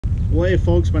Well, hey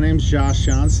folks, my name's Josh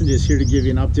Johnson, just here to give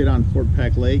you an update on Fort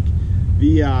Peck Lake.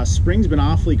 The spring's been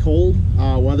awfully cold,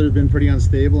 weather's been pretty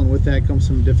unstable, and with that comes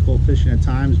some difficult fishing at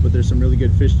times, but there's some really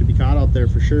good fish to be caught out there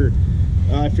for sure.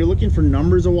 If you're looking for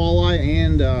numbers of walleye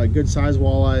and good size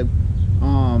walleye,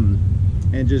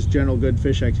 and just general good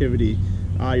fish activity,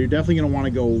 you're definitely going to want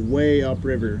to go way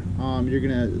upriver. You're going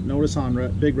to notice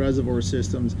on big reservoir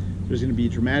systems there's going to be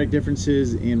dramatic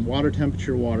differences in water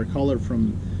temperature, water color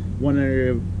from one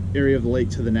area of the lake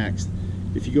to the next.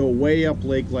 If you go way up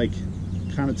lake, like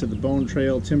kind of to the Bone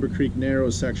Trail, Timber Creek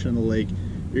Narrows section of the lake,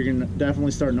 you're going to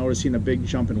definitely start noticing a big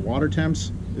jump in water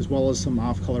temps as well as some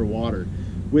off-color water.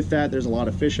 With that, there's a lot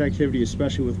of fish activity,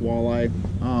 especially with walleye.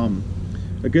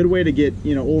 A good way to get,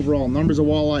 overall numbers of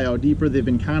walleye out deeper, they've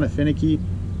been kind of finicky,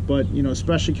 but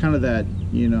especially kind of that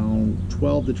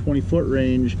 12 to 20 foot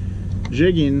range,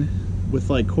 jigging with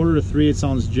like 1/4 to 3/8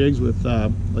 ounce jigs with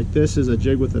like this is a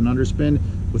jig with an underspin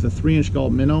with a 3-inch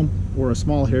gulp minnow, or a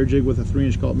small hair jig with a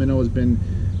 3-inch gulp minnow, has been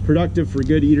productive for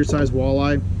good eater size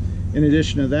walleye. In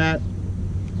addition to that,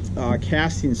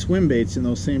 casting swim baits in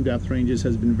those same depth ranges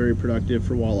has been very productive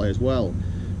for walleye as well.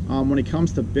 When it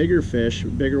comes to bigger fish,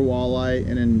 bigger walleye,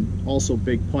 and then also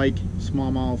big pike,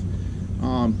 smallmouth,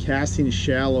 casting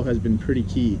shallow has been pretty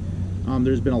key.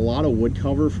 There's been a lot of wood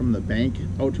cover from the bank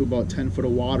out to about 10 foot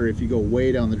of water if you go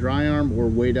way down the dry arm or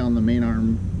way down the main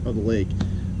arm of the lake.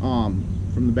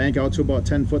 From the bank out to about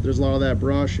 10 foot, there's a lot of that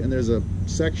brush, and there's a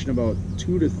section about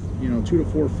 2 to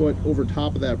 4 foot over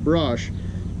top of that brush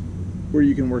where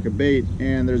you can work a bait,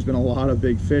 and there's been a lot of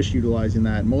big fish utilizing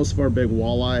that. Most of our big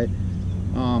walleye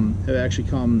have actually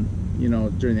come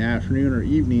during the afternoon or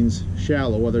evenings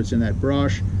shallow, whether it's in that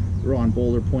brush or on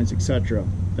boulder points, etc.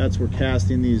 That's where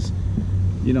casting these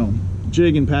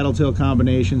jig and paddle tail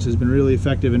combinations has been really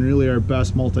effective and really our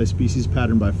best multi-species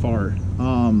pattern by far.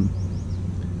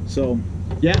 So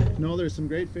yeah, there's some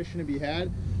great fishing to be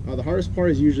had. The hardest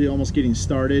part is usually almost getting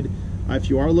started. If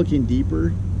you are looking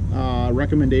deeper,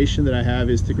 recommendation that I have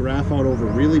is to graph out over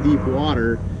really deep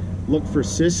water, look for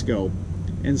Cisco.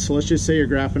 And so let's just say you're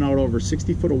graphing out over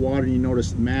 60 foot of water and you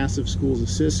notice massive schools of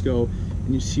Cisco,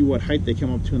 and you see what height they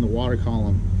come up to in the water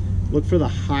column. Look for the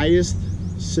highest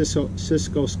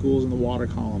Cisco schools in the water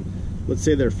column. Let's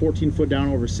say they're 14 foot down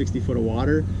over 60 foot of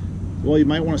water. Well, you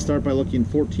might want to start by looking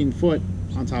 14 foot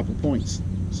on top of points.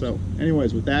 So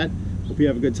anyways, with that, hope you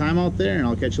have a good time out there, and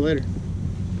I'll catch you later.